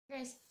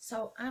Guys,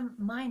 so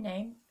my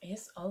name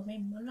is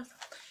Almi Molotov,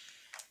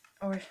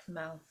 or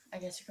Mal, I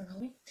guess you can call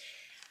me.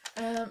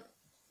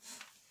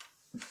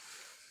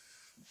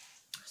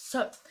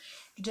 So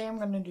today I'm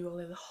gonna do a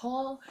little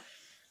haul.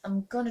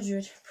 I'm gonna do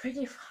it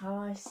pretty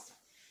fast.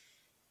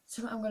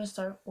 So I'm gonna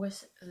start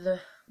with the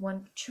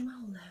one to my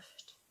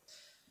left.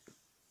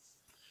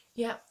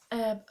 Yeah,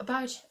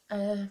 about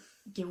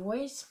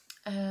giveaways.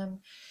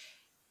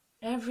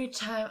 Every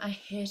time I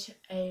hit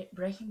a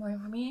breaking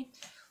point for me,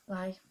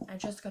 like I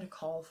just got a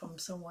call from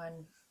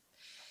someone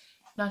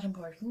not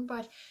important,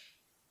 but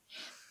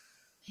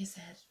he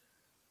said,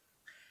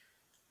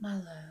 "My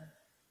love,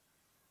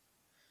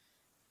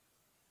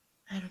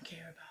 I don't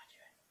care about you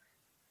anymore."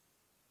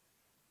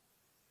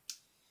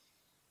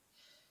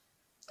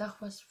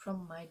 That was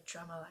from my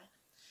drama line.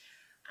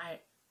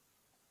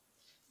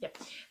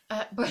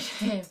 But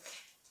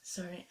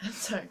sorry, I'm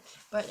sorry,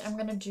 but I'm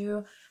gonna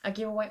do a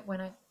giveaway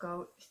when I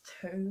go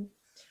through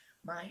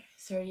my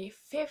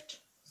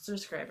 35th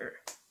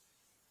subscriber.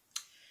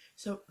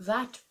 So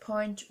that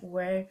point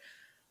where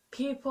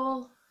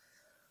people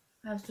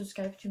have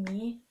subscribed to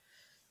me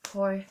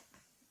for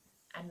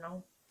I don't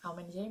know how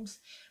many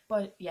games,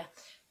 but yeah.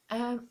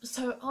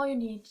 So all you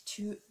need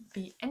to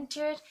be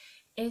entered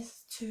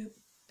is to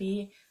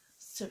be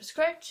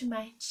subscribed to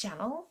my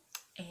channel,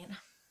 and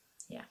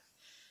yeah,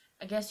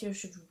 I guess you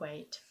should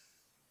wait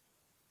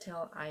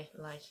till I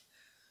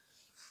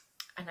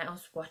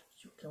announce what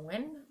you can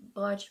win,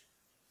 but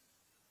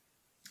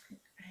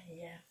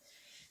yeah.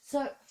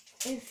 So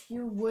if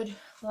you would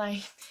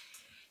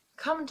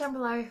comment down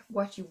below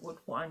what you would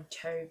want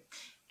to,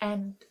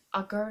 and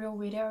Algorithm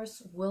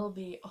videos will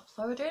be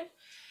uploaded,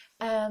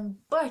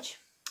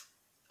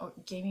 or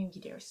gaming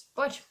videos,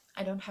 but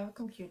I don't have a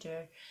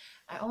computer.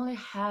 I only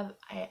have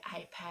an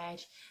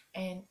iPad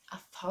and a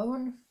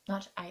phone,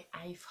 not an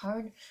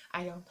iPhone.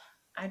 I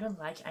don't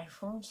like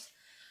iPhones,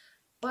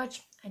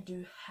 but I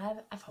do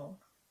have a phone.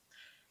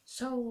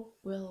 So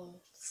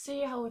we'll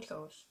see how it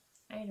goes.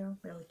 I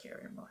don't really care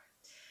anymore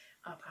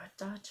about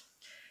that.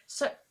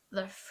 So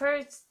the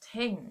first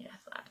thing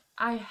that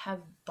I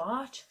have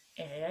bought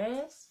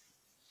is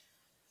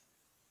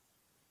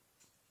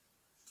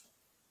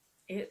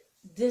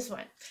this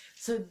one.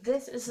 So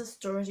this is a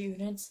storage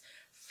unit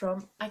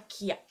from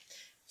IKEA.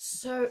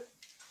 So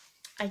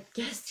I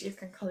guess you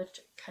can call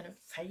it kind of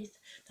fate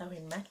that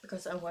we met,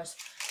 because I was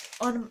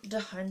on the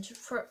hunt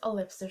for a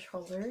lipstick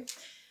holder.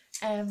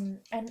 And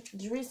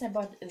the reason I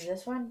bought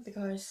this one,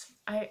 because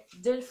I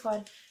did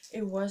find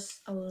it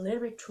was a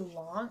little bit too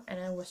long, and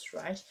I was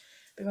right,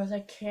 because I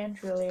can't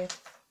really,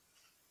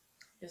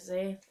 you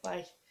see,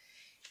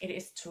 it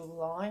is too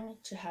long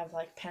to have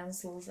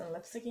pencils and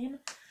lipstick in.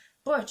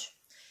 But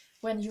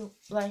when you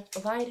lie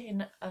it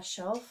in a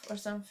shelf or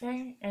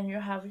something and you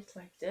have it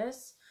like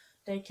this,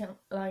 they can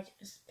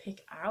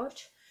pick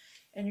out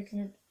and you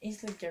can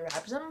easily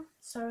grab them.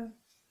 So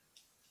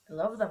I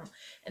love them,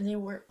 and they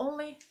were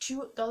only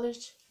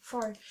 $2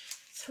 for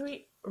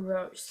 3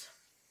 rows.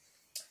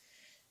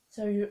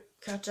 So you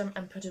cut them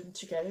and put them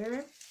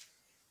together.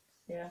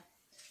 Yeah,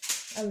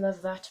 I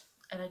love that,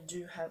 and I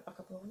do have a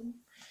couple of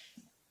them.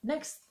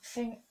 Next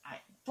thing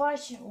I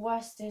bought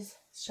was this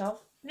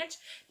shelf unit.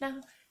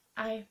 Now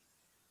I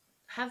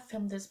have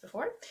filmed this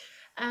before,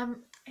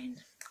 and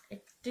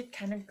it did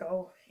kind of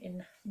go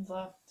in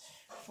the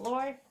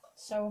floor,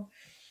 so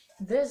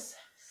this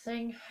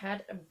thing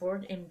had a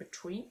board in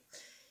between.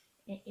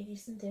 It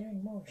isn't there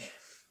anymore,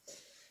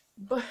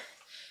 but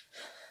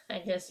I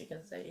guess you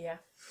can say yeah.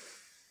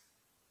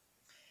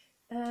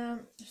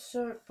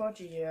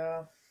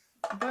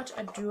 But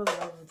I do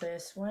love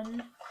this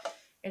one.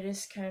 It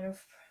is kind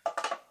of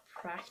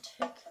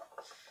practice.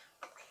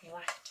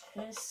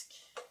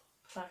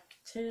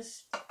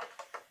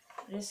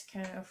 It is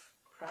kind of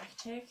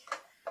practical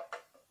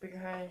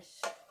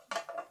because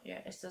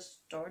yeah, it's a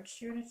storage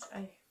unit.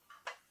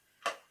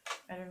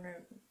 I don't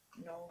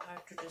know how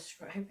to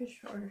describe it,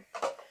 or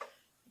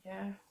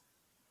yeah,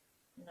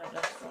 no,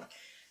 that's wrong.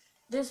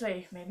 This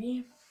way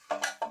maybe.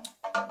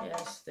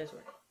 Yes, this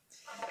way.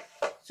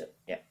 So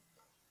yeah,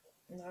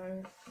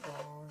 no,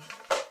 wrong.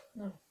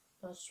 No,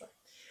 that's right.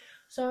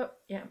 So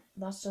yeah,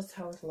 that's just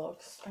how it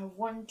looks. I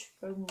won't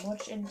go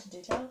much into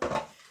detail.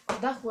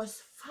 That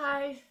was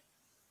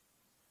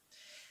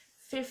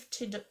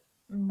 $5.50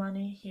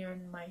 money here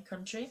in my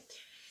country,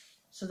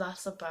 so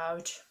that's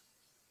about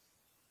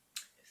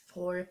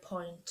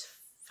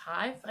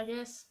 4.5, I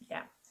guess.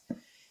 Yeah.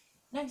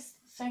 Next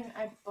thing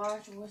I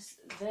bought was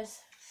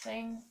this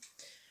thing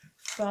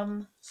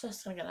from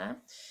storeg,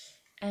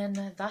 and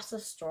that's a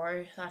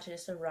store that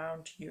is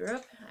around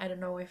Europe. I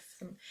don't know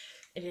if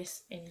it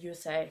is in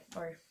USA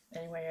or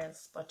anywhere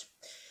else, but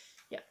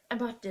yeah, I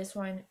bought this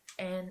one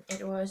and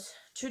it was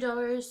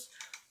 $2,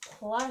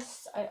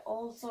 plus I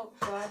also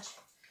got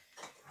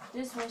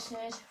this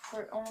widget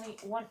for only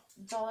 $1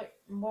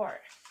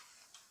 more.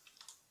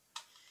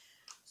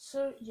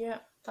 So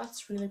yeah,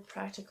 that's really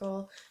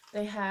practical.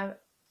 They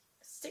have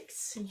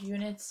 6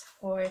 units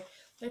for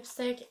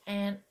lipstick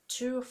and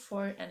 2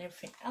 for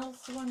anything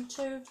else you want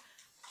to.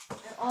 I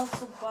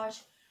also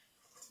bought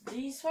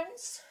these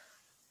ones,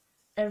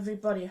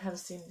 everybody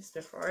has seen this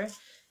before.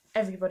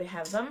 Everybody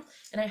have them,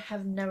 and I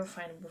have never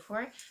found them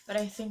before, but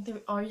I think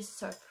they are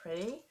so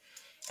pretty.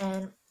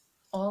 And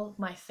all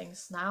my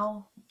things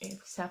now,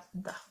 except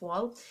the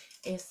wall,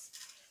 is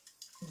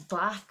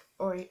black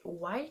or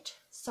white,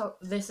 so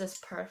this is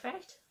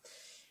perfect.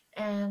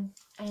 And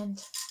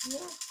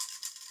yeah,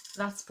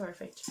 that's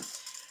perfect.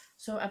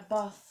 So I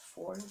bought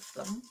 4 of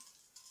them.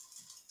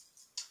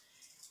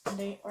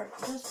 They are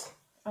just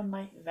on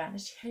my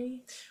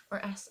vanity, or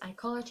as I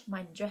call it,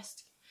 my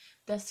desk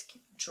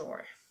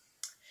drawer.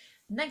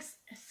 Next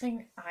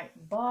thing I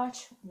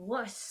bought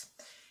was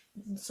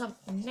some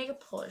nail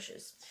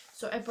polishes.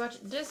 So I bought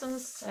this on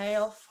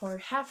sale for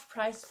half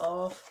price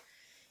off,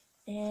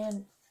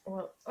 and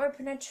we'll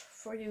open it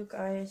for you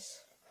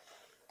guys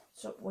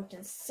so we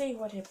can see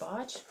what I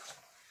bought.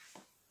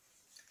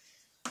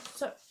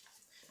 So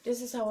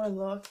this is how I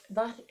look.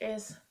 That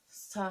is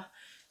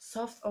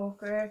soft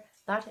ochre.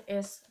 That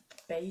is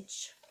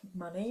beige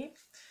money.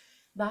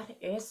 That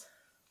is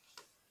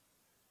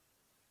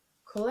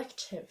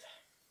collective.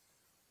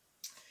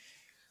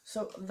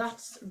 So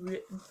that's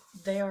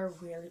they are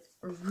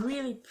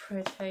really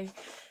pretty,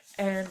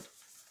 and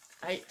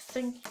I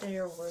think they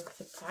are worth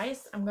the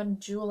price. I'm gonna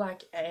do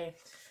like a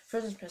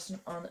first impression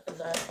on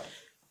the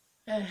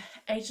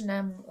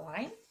H&M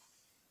line.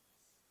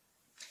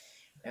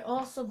 I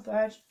also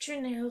bought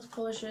 2 nail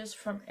polishes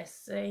from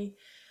SA,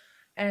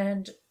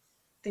 and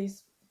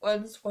these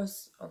ones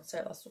was on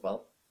sale as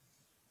well.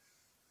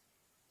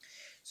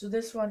 So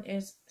this one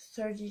is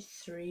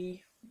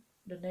 33.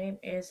 The name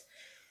is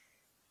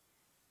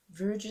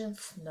Virgin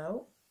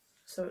Snow.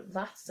 So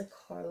that's the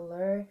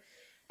color.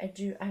 I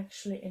do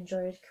actually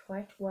enjoy it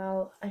quite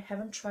well. I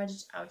haven't tried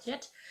it out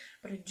yet,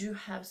 but I do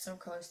have some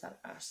colors that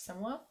are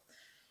similar.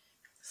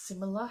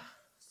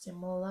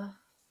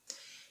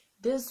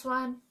 This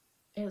one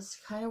is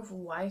kind of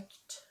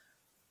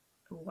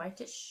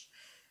whitish,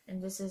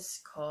 and this is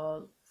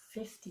called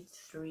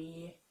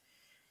 53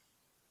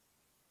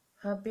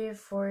 Hobby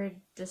for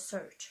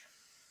Dessert.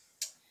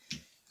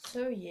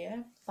 So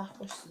yeah, that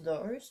was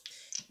those.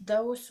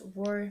 Those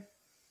were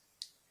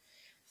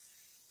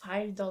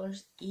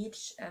 $5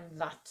 each, and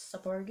that's a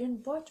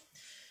bargain. But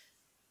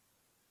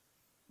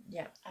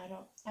yeah, I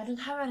don't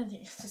have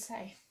anything to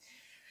say.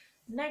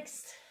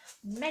 Next,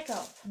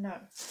 makeup. No,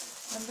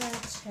 I'm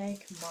gonna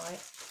take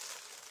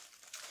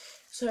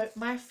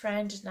my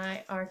friend and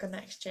I are gonna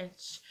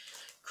exchange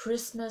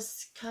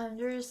Christmas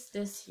calendars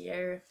this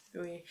year.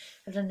 We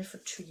have done it for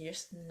 2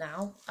 years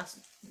now, as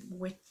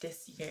with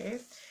this year.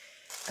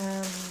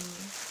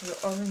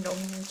 We've only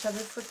known each other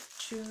for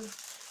 2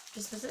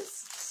 Christmases,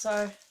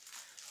 so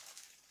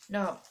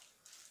no,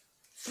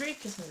 3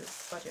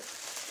 Christmases, but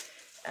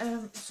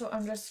yeah. So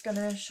I'm just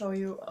gonna show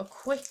you a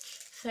quick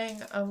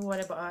thing of what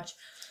I bought.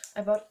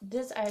 I bought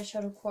this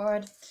eyeshadow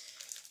quad,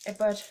 I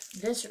bought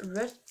this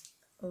red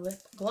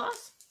lip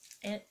gloss,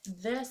 and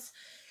this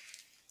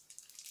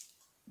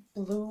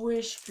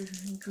bluish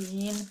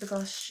green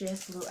because she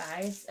has blue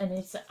eyes, and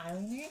it's an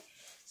eyeliner.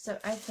 So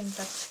I think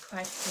that's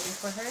quite pretty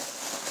for her.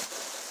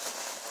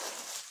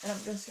 And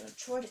I'm just gonna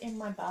throw it in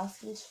my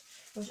basket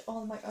with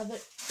all my other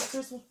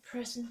Christmas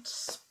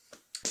presents.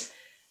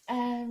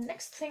 And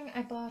next thing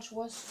I bought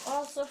was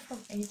also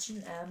from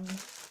H&M.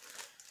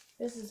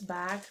 This is a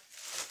bag,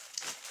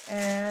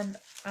 and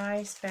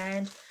I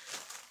spent.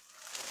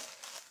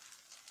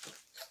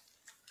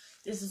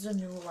 This is a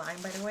new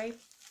line, by the way,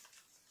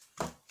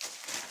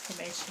 from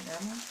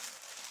H&M,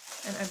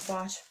 and I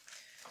bought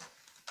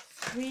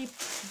 3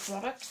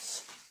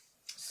 products.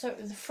 So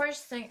the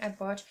first thing I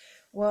bought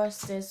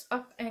was this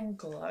Up and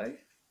Glow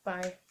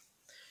by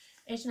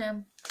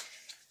H&M.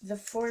 The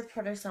 4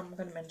 products I'm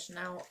gonna mention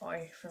now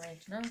are from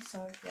H&M,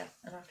 so yeah,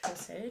 I'm not gonna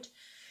say it.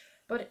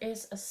 But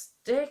it's a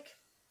stick,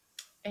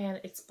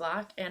 and it's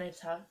black, and it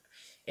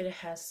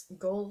has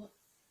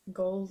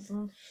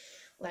golden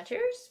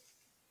letters,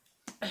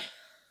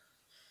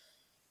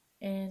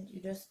 and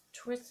you just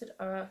twist it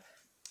up,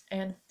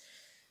 and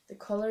the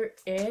color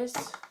is,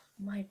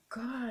 my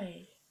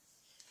god,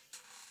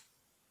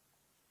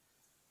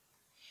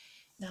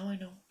 now I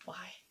know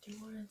why they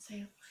were on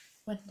sale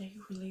when they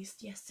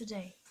released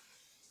yesterday.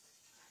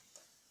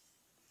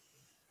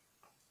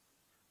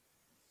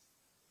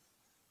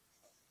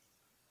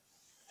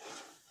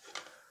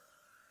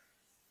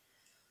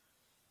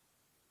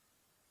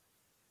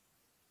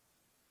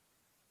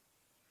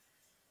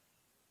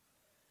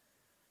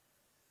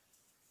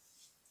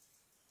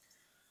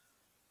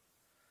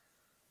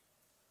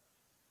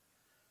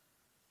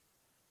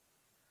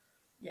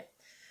 Yeah,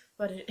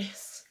 but it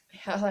is a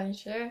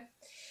highlighter,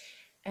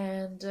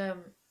 and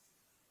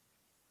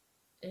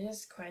it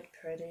is quite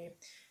pretty,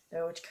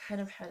 though it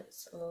kind of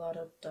has a lot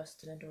of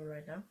dust in it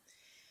right now.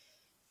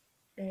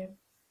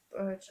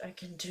 But I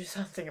can do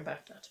something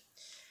about that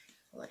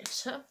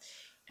later.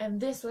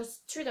 And this was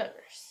 $2,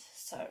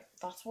 so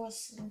that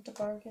wasn't a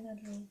bargain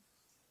at all.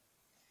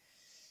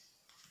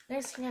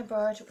 Next thing I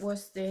bought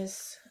was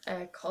this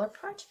color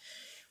part,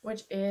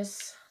 which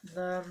is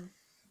the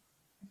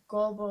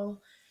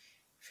global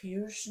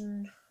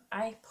Fusion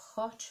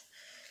iPod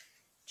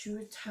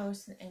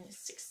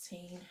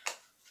 2016.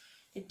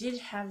 They did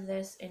have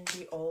this in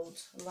the old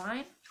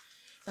line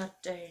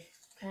that they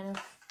kind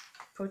of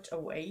put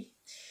away,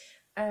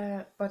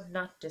 but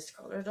not this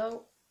color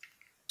though.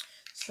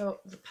 So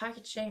the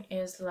packaging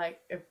is like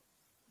a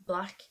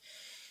black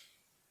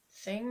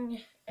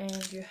thing,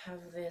 and you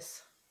have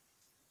this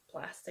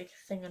plastic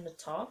thing on the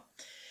top,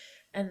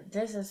 and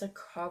this is a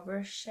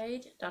cover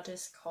shade that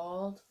is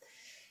called,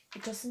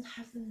 it doesn't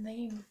have the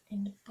name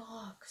in the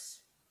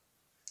box,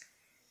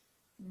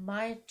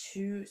 My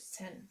 2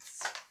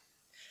 cents.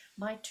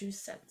 My 2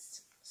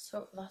 cents.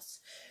 So that's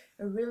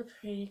a really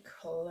pretty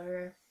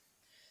color.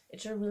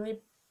 It's a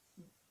really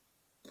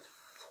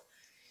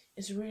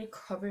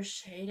cover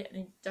shade, and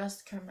it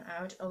does come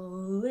out a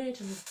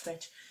little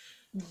bit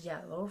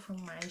yellow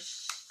from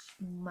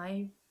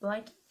my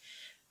liking,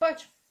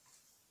 but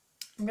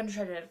I'm gonna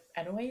try it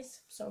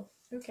anyways, so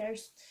who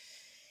cares.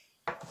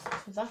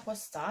 So that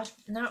was that.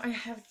 Now I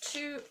have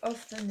 2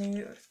 of the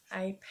new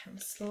eye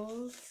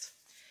pencils,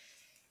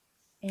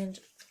 and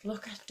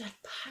look at that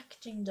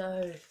packaging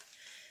though.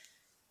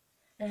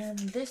 And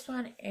this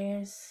one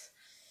is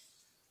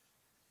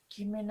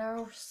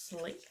Gimino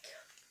Sleek,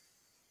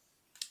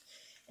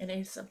 and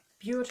it's a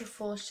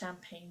beautiful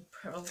champagne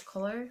pearl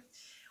color,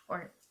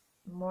 or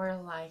more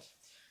like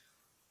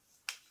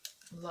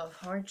love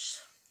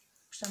hearts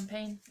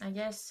champagne, I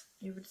guess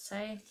you would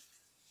say.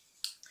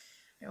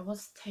 I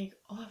always take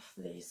off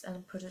this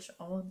and put it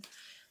on the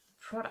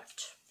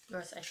product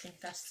because I think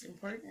that's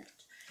important,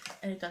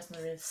 and it doesn't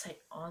really say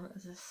on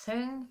the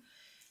thing,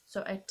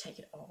 so I take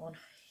it on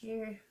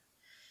here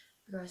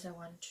because I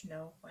want to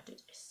know what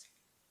it is.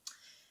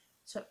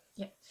 So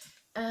yeah,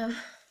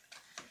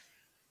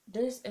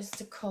 this is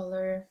the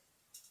color.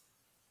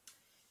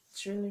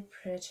 It's really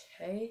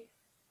pretty.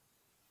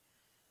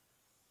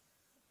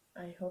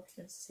 I hope you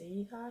can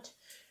see that.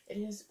 It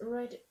is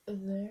right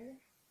there,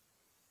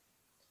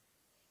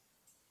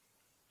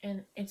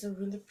 and it's a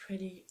really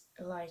pretty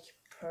like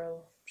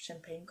pearl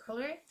champagne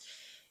color,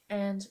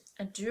 and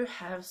I do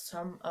have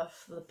some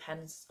of the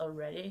pens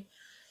already,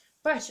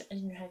 but I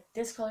didn't have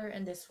this color,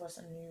 and this was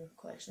a new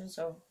collection,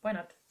 so why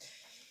not.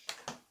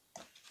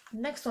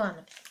 Next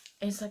one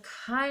is a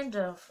kind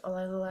of a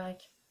little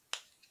like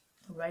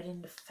right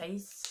in the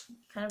face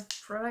kind of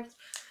product,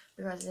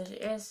 because it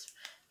is,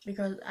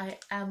 because I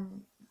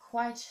am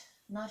I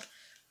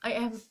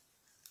am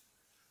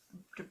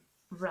the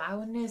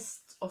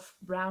brownest of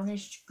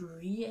brownish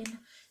green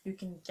you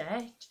can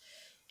get,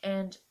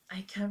 and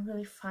I can't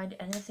really find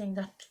anything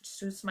that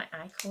suits my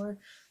eye color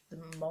the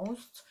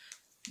most.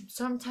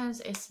 Sometimes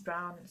it's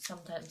brown,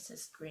 sometimes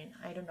it's green,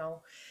 I don't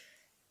know,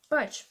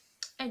 but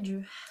I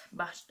do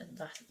but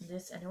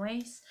this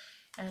anyways,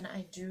 and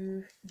I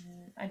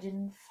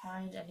didn't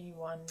find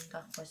anyone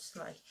that was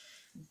like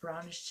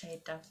brownish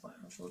shade that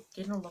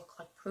didn't look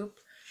like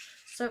poop,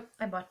 so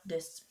I bought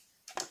this.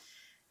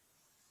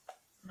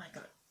 My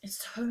god,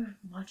 it's so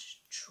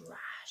much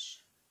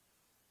trash.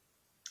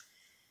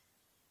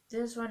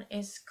 This one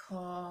is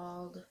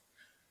called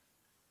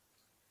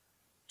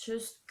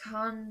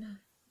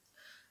Tuscan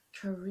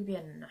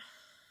Caribbean.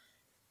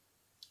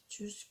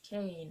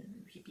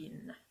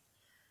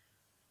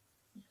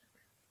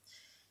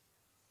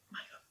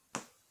 My god.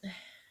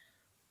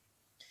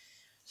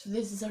 So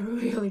this is a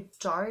really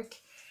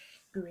dark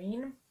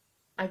green.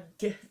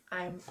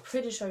 I'm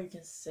pretty sure you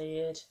can see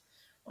it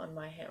on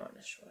my hair on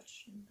the short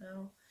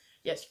now.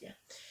 Yes, you can.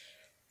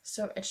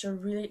 So it's a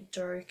really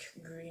dark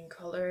green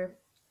color.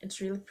 It's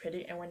really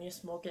pretty, and when you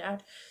smoke it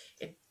out,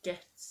 it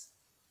gets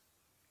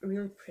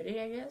really pretty,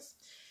 I guess.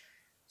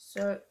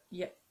 So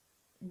yeah,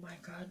 my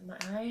god, my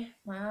eye.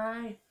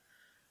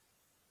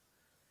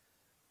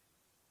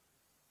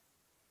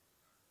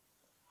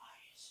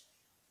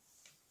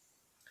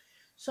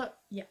 So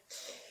yeah,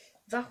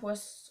 that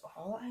was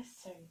all, I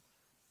think.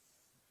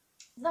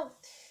 No,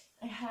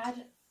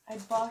 I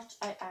bought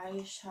an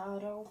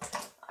eyeshadow.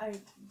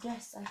 I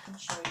guess I can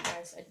show you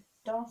guys. I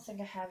don't think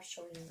I have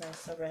shown you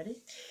guys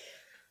already.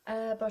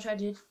 But I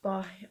did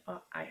buy an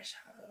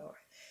eyeshadow,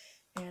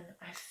 and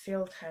I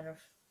feel kind of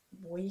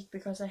weak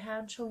because I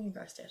haven't shown you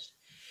guys this.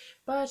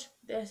 But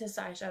this is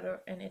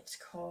eyeshadow, and it's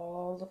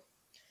called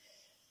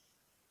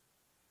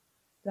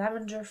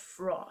Lavender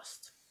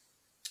Frost.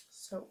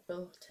 So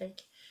we'll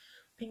take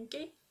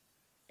Pinky,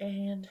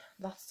 and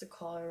that's the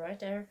color right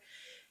there.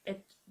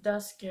 It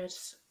does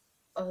get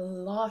a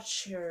lot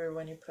sheerer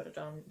when you put it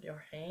on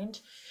your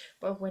hand,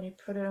 but when you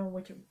put it on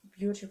with a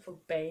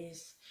beautiful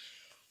base,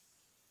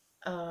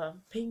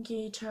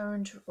 pinky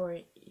toned or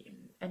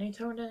any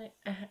tone,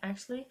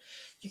 actually,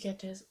 you get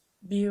this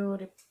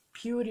beautiful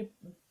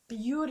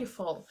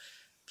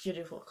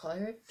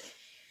color.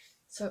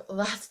 So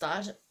that's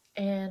that,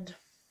 and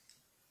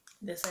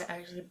this I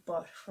actually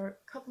bought for a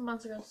couple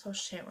months ago, so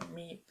shame on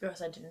me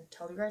because I didn't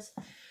tell you guys,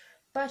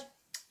 but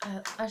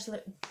I actually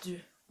do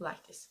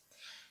like this.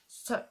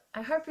 So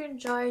I hope you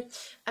enjoyed.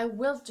 I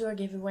will do a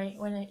giveaway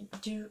when I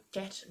do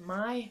get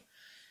my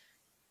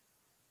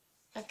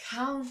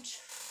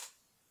account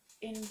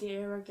in the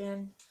air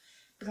again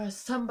because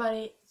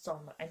somebody saw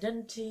my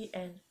identity,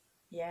 and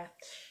yeah,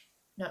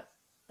 no,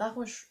 that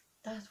was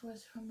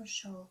from a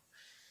show.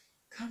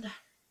 Calm down.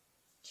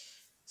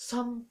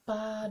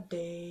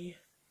 Somebody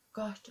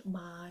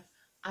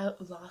I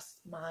lost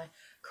my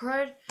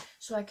card,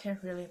 so I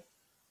can't really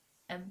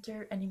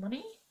enter any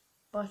money.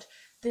 But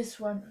this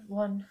one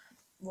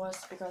was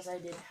because I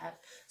did have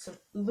some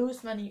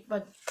loose money,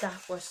 but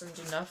that wasn't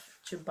enough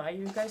to buy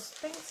you guys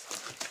things.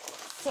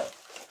 So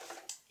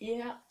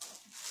yeah,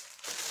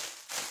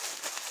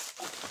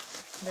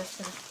 I'm just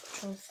gonna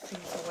throw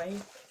things away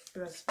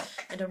because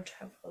I don't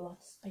have a lot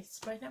of space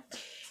right now.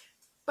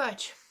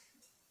 But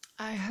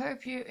I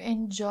hope you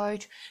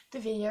enjoyed the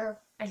video.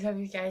 I love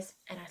you guys,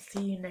 and I'll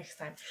see you next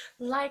time.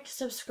 Like,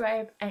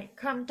 subscribe, and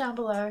comment down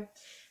below.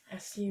 I'll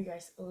see you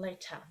guys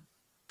later.